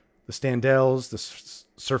Leaves, the Standells, the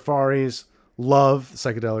Surfaris, Love, the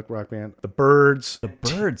psychedelic rock band, the Byrds. The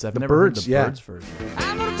Byrds. I've The never heard Byrds, the yeah. Byrds version.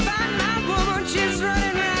 I'm gonna find my woman, she's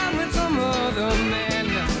running around with some other man.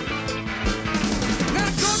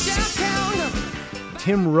 Gotta go downtown.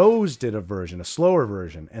 Tim Rose did a version, a slower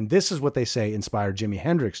version, and this is what they say inspired Jimi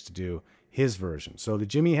Hendrix to do his version. So the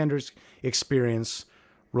Jimi Hendrix Experience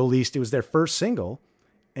released, it was their first single,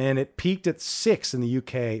 and it peaked at 6 in the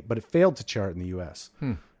UK, but it failed to chart in the US.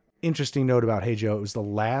 Interesting note about Hey Joe, it was the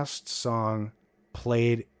last song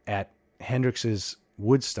played at Hendrix's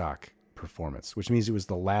Woodstock performance, which means it was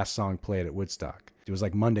the last song played at Woodstock. It was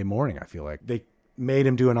like Monday morning, I feel like. They made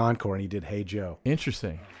him do an encore, and he did Hey Joe.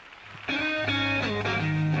 Interesting.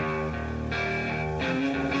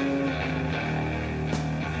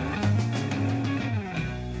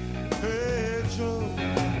 Hey Joe,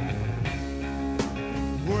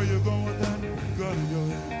 where you going with that gun in your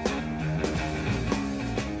hand?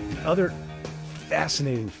 Other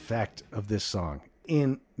fascinating fact of this song.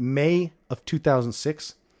 In May of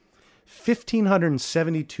 2006,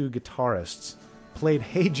 1,572 guitarists played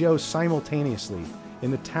Hey Joe simultaneously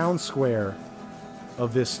in the town square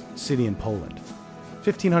of this city in Poland.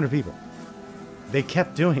 1,500 people. They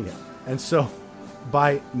kept doing it. And so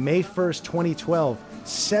by May 1st, 2012,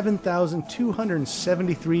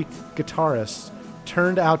 7,273 guitarists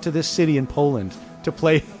turned out to this city in Poland to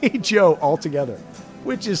play Hey Joe all together,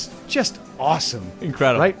 which is just awesome.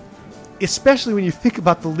 Incredible. Right? Especially when you think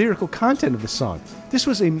about the lyrical content of the song. This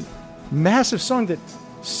was a massive song that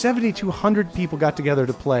 7,200 people got together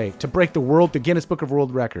to play to break the Guinness Book of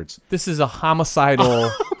World Records. This is a homicidal,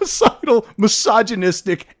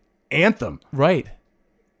 misogynistic anthem. Right.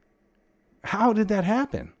 How did that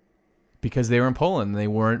happen? Because they were in Poland and they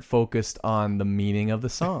weren't focused on the meaning of the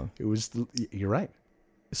song. You're right.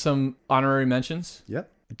 Some honorary mentions.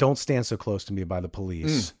 Yep. Don't Stand So Close to Me by the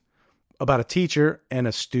Police. About a teacher and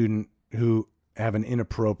a student who have an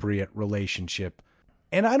inappropriate relationship.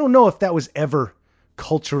 And I don't know if that was ever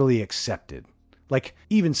culturally accepted. Like,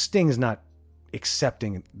 even Sting's not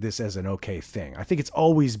accepting this as an okay thing. I think it's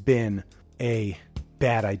always been a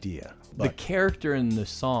bad idea. The character in the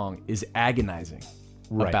song is agonizing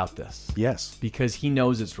about this. Yes. Because he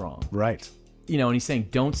knows it's wrong. Right. You know, and he's saying,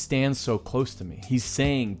 don't stand so close to me. He's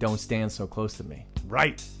saying, don't stand so close to me.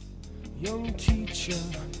 Right. Young teacher,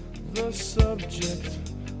 the subject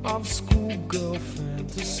of schoolgirl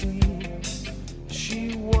fantasy.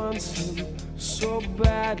 She wants him so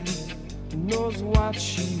badly, knows what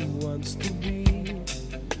she wants to be.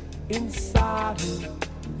 Inside her,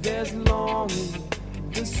 there's longing.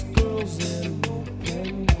 This girl's an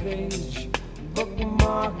open page,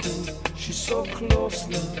 bookmarking. She's so close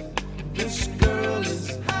now. This girl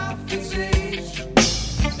is half his age.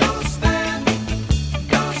 Don't stand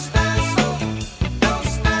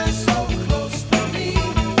so close to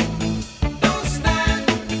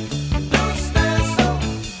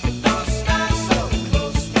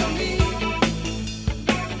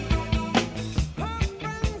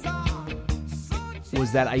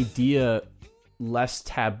Was that idea less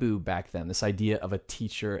taboo back then, this idea of a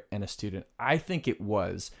teacher and a student? I think it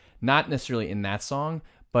was, not necessarily in that song,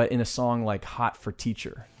 but in a song like Hot for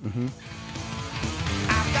Teacher. Mm-hmm.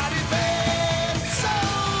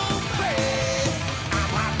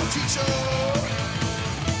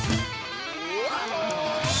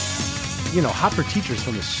 You know, Hot for Teachers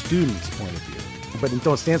from the student's point of view. But in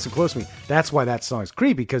Don't Stand So Close to Me, that's why that song is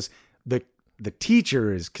creepy, because the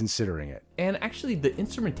teacher is considering it. And actually, the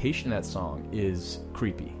instrumentation of that song is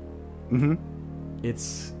creepy. Mm-hmm.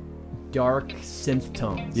 It's dark synth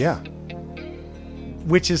tones. Yeah.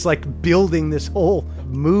 Which is like building this whole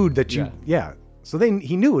mood that you... Yeah. So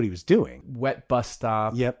he knew what he was doing. Wet bus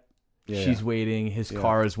stop. Yep. Yeah, She's waiting. His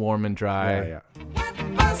car is warm and dry. Yeah.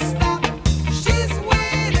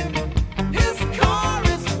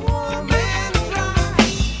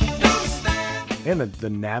 And the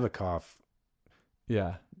Nabokov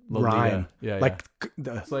rhyme. Yeah, like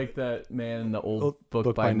it's like that man in the old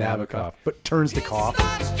book by Nabokov. But turns to cough.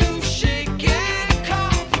 It's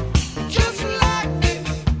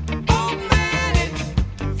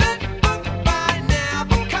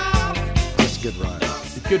a good rhyme.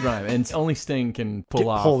 It's a good rhyme, and only Sting can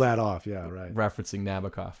pull that off. Yeah, right. Referencing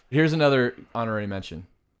Nabokov. Here's another honorary mention.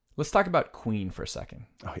 Let's talk about Queen for a second.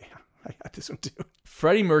 Oh yeah, I got this one too.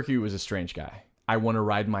 Freddie Mercury was a strange guy. I Want to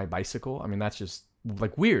Ride My Bicycle. I mean, that's just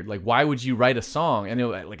like weird. Like, why would you write a song and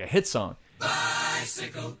like a hit song?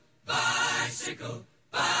 Bicycle, bicycle,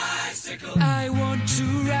 bicycle. I want to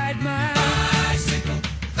ride my bicycle,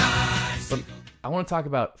 bicycle. But I want to talk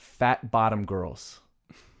about Fat Bottom Girls.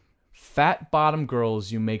 Fat Bottom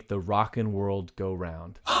Girls, you make the rockin' world go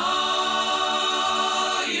round.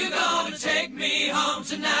 Oh, you gonna take me home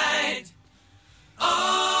tonight?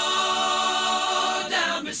 Oh,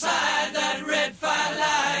 down beside that red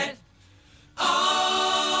firelight.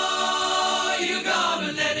 Oh, you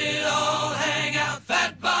gonna let it all hang out?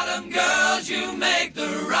 Fat bottom girls, you make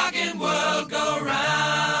the rockin' world go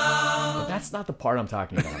round. But that's not the part I'm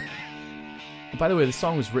talking about. By the way, the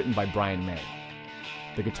song was written by Brian May,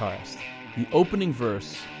 the guitarist. The opening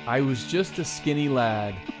verse, I was just a skinny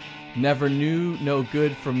lad, never knew no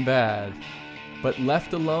good from bad, but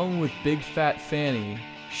left alone with big fat Fanny,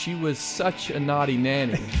 she was such a naughty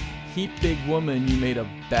nanny. Heap big woman, you made a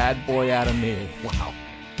bad boy out of me. Wow.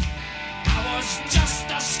 I was just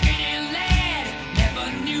a skinny lad, never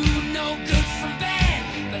knew no good from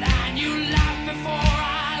bad, but I knew life before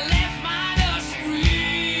I left my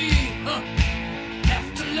nursery.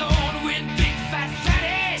 Left alone with big fat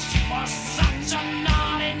Fanny, she was such a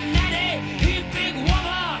naughty nanny. Heap big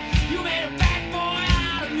woman, you made a bad boy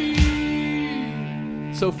out of me.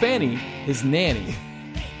 So Fanny, his nanny,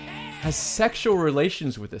 has sexual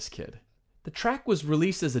relations with this kid. The track was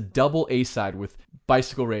released as a double A-side with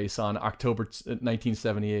Bicycle Race on October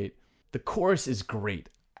 1978. The chorus is great.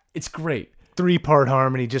 It's great. 3-part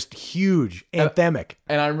harmony, just huge, anthemic.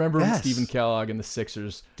 And I remember Stephen Kellogg and the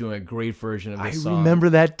Sixers doing a great version of this song. I remember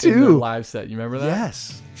that too. In their live set. You remember that?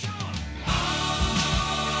 Yes.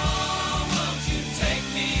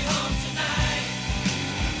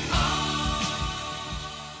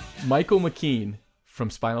 Michael McKean from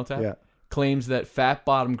Spinal Tap claims that Fat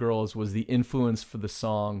Bottom Girls was the influence for the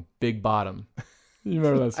song Big Bottom. You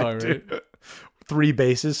remember that song, right? 3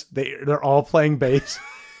 basses. They're all playing bass.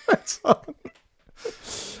 That song.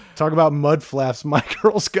 Talk about mud flaps. My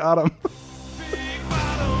girls got them.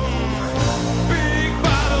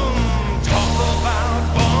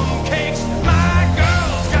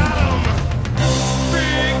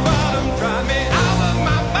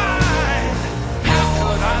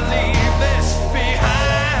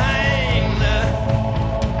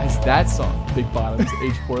 That song, Big Bottoms,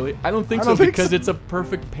 aged poorly? I don't think so, because it's a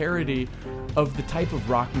perfect parody of the type of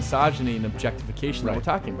rock misogyny and objectification that we're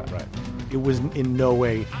talking about. Right. It was in no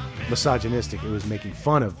way misogynistic. It was making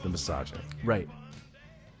fun of the misogyny. Right.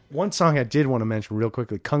 One song I did want to mention real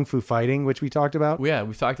quickly, Kung Fu Fighting, which we talked about. Yeah,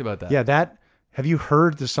 we've talked about that. Yeah, have you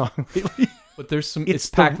heard the song lately? But there's some, it's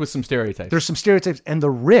packed with some stereotypes. There's some stereotypes, and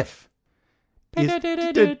the riff is,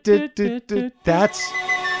 that's...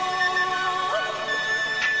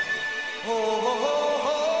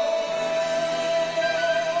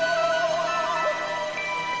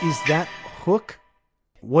 Is that hook?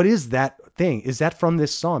 What is that thing? Is that from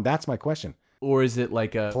this song? That's my question. Or is it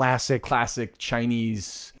like a classic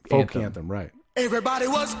Chinese folk anthem, right? Everybody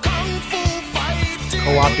was kung fu fighting.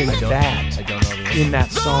 Co-opting I don't know the in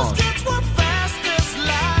that song. Those kids were fast as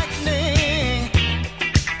lightning.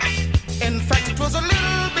 In fact, it was a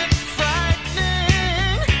little bit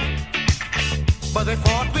frightening. But they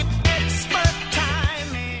fought with expert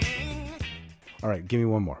timing. All right, give me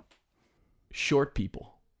one more. Short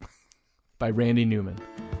People by Randy Newman.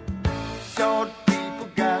 Short people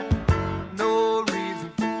got no reason.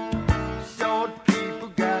 Short people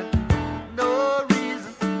got no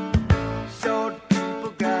reason. Short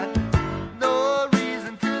people got no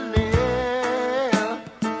reason to live.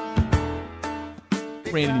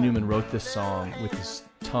 Randy Newman wrote this song with his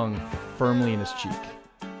tongue firmly in his cheek.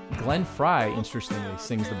 Glenn Frey, interestingly,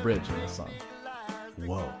 sings the bridge in this song.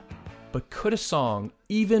 Whoa. But could a song,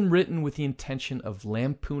 even written with the intention of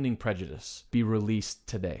lampooning prejudice, be released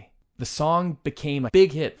today? The song became a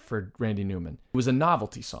big hit for Randy Newman. It was a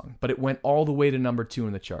novelty song, but it went all the way to number 2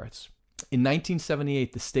 in the charts. In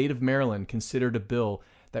 1978, the state of Maryland considered a bill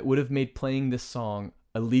that would have made playing this song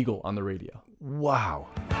illegal on the radio. Wow.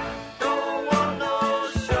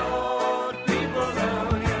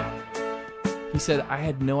 He said, I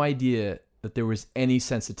had no idea that there was any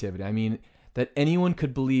sensitivity. I mean, that anyone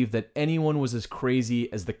could believe that anyone was as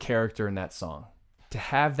crazy as the character in that song. To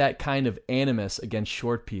have that kind of animus against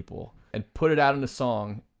short people and put it out in a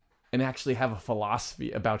song and actually have a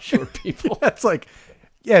philosophy about short people. That's like,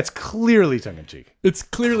 yeah, it's clearly tongue-in-cheek. It's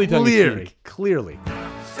clearly tongue-in-cheek. Clearly.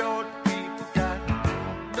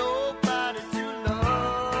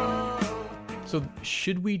 So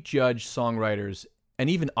should we judge songwriters and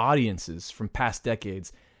even audiences from past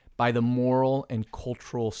decades by the moral and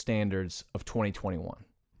cultural standards of 2021?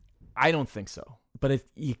 I don't think so. But if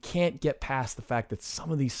you can't get past the fact that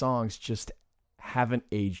some of these songs just haven't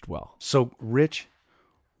aged well. So, Rich,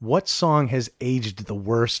 what song has aged the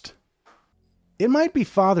worst? It might be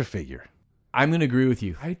Father Figure. I'm going to agree with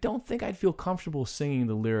you. I don't think I'd feel comfortable singing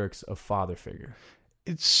the lyrics of Father Figure.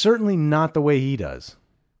 It's certainly not the way he does.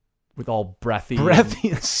 With all breathy. Breathy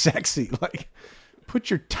and sexy. Like,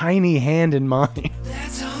 put your tiny hand in mine.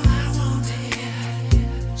 That's all I want to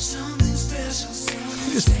hear. Something special.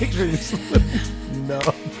 Just picture this. No.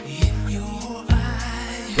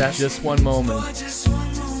 That's just one moment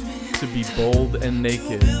to be bold and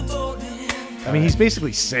naked. I mean, he's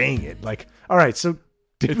basically saying it. Like, all right, so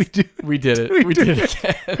we did it. We did it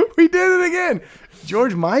again. We did it again.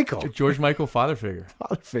 George Michael. George Michael, Father Figure.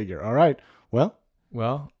 Father Figure. All right. Well,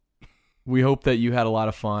 we hope that you had a lot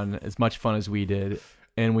of fun, as much fun as we did.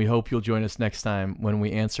 And we hope you'll join us next time when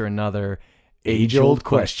we answer another age-old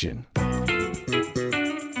question.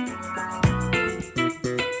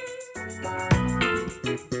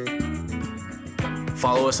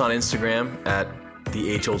 Follow us on Instagram at The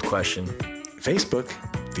Age Old Question. Facebook,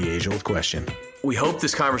 The Age Old Question. We hope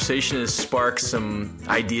this conversation has sparked some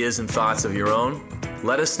ideas and thoughts of your own.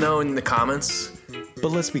 Let us know in the comments. But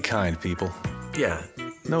let's be kind, people. Yeah.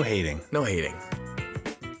 No hating. No hating.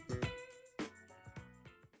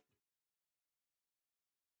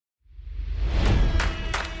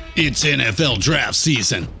 It's NFL draft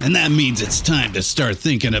season, and that means it's time to start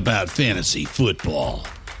thinking about fantasy football.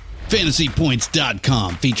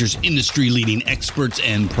 FantasyPoints.com features industry-leading experts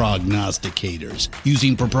and prognosticators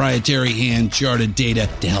using proprietary hand-charted data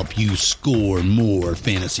to help you score more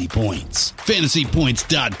fantasy points.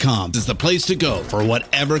 FantasyPoints.com is the place to go for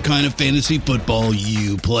whatever kind of fantasy football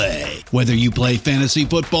you play. Whether you play fantasy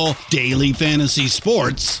football, daily fantasy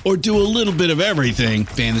sports, or do a little bit of everything,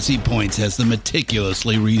 Fantasy Points has the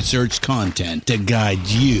meticulously researched content to guide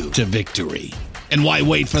you to victory. And why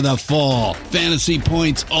wait for the fall? Fantasy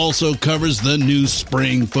Points also covers the new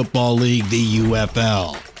spring football league, the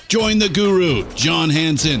UFL. Join the guru, John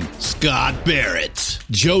Hansen, Scott Barrett,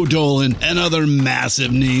 Joe Dolan, and other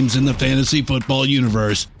massive names in the fantasy football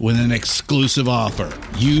universe with an exclusive offer.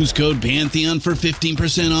 Use code Pantheon for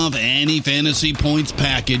 15% off any Fantasy Points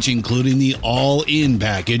package, including the all-in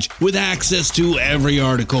package, with access to every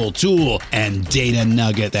article, tool, and data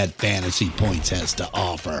nugget that Fantasy Points has to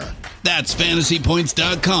offer. That's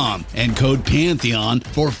FantasyPoints.com and code Pantheon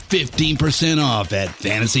for 15% off at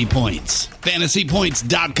Fantasy Points.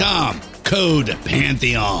 FantasyPoints.com, code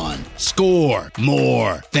Pantheon. Score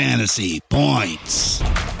more fantasy points.